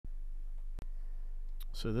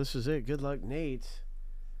So this is it. Good luck, Nate.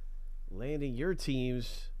 Landing your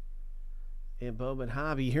teams in Bowman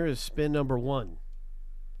Hobby. Here is spin number 1.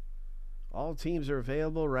 All teams are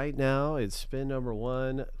available right now. It's spin number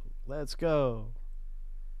 1. Let's go.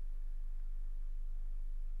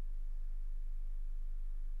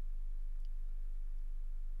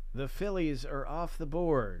 The Phillies are off the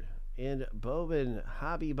board in Bowman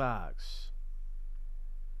Hobby Box.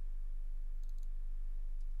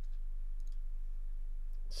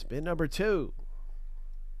 Spin number 2.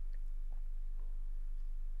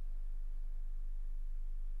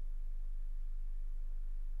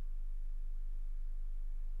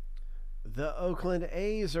 The Oakland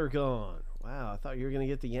A's are gone. Wow, I thought you were going to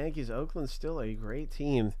get the Yankees. Oakland's still a great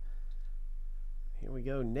team. Here we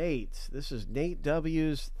go, Nate. This is Nate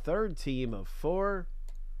W's third team of 4.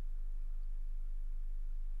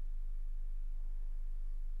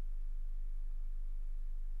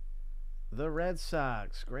 The Red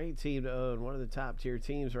Sox, great team to own. One of the top tier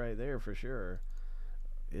teams right there for sure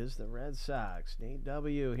is the Red Sox. Nate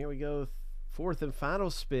W. Here we go, 4th and final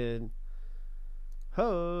spin.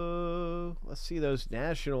 Ho! Let's see those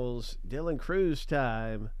Nationals. Dylan Cruz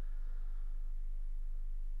time.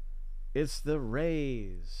 It's the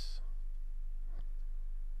Rays.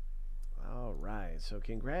 All right. So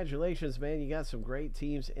congratulations, man. You got some great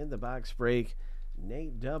teams in the box break.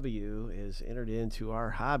 Nate W. is entered into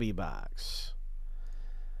our hobby box.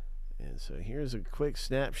 And so here's a quick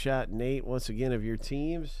snapshot, Nate, once again, of your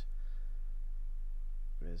teams.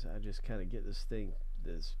 As I just kind of get this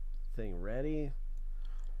thing ready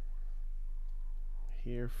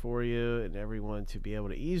here for you and everyone to be able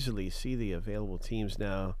to easily see the available teams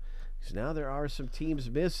now, because now there are some teams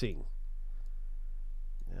missing.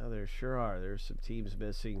 Now there sure are. There's some teams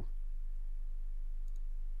missing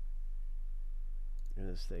in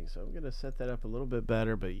this thing. So I'm going to set that up a little bit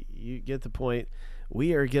better, but you get the point.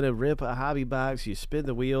 We are going to rip a hobby box. You spin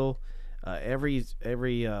the wheel. Every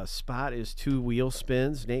spot is 2 wheel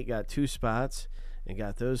spins. Nate got 2 spots and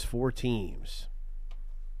got those 4 teams.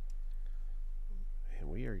 And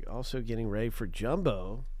we are also getting ready for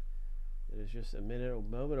Jumbo. It is just a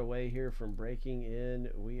moment away here from breaking in.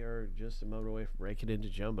 We are just a moment away from breaking into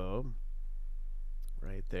Jumbo.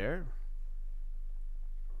 Right there.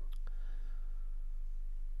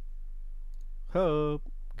 Hope.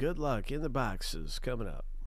 Good luck in the boxes coming up.